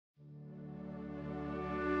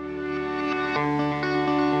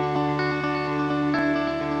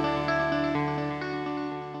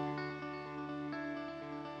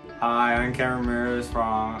Hi, I'm Cameron Ramirez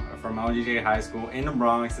from LGJ High School in the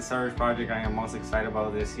Bronx. The service project I am most excited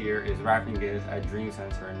about this year is wrapping gifts at Dream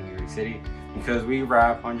Center in New York City because we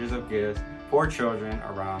wrap hundreds of gifts for children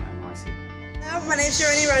around NYC. Hello, my name is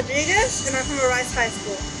Jeremy Rodriguez and I'm from Rice High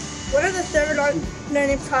School. One of the third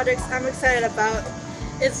learning projects I'm excited about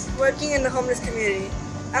is working in the homeless community.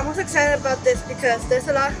 I'm most excited about this because there's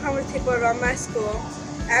a lot of homeless people around my school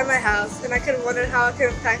and my house, and I could wonder how I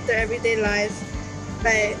can impact their everyday lives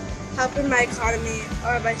by helping my economy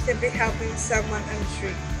or by simply helping someone on the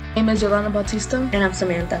street. My name is Yolanda Bautista. And I'm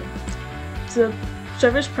Samantha. The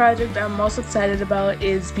service project I'm most excited about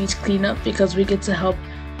is beach cleanup because we get to help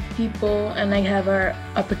people and have our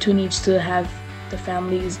opportunities to have the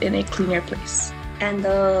families in a cleaner place. And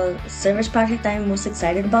the service project I'm most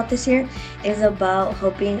excited about this year is about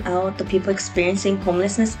helping out the people experiencing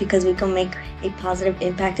homelessness because we can make a positive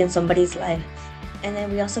impact in somebody's life. And then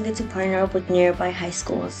we also get to partner up with nearby high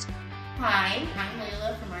schools. Hi, I'm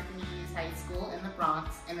Layla from Archimedes High School in the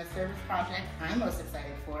Bronx, and the service project I'm most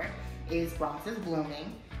excited for is Bronx is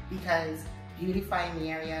Blooming because beautifying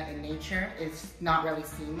the area and nature is not really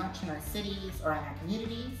seen much in our cities or in our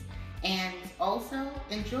communities. And also,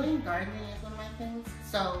 enjoying gardening is one of my things.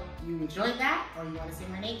 So you enjoy that or you want to see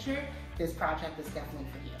more nature, this project is definitely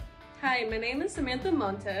for you. Hi, my name is Samantha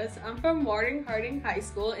Montes. I'm from Warden Harding High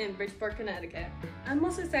School in Bridgeport, Connecticut. I'm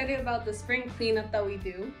most excited about the spring cleanup that we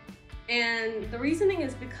do. And the reasoning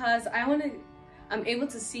is because I'm able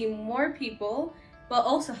to see more people, but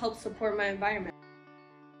also help support my environment.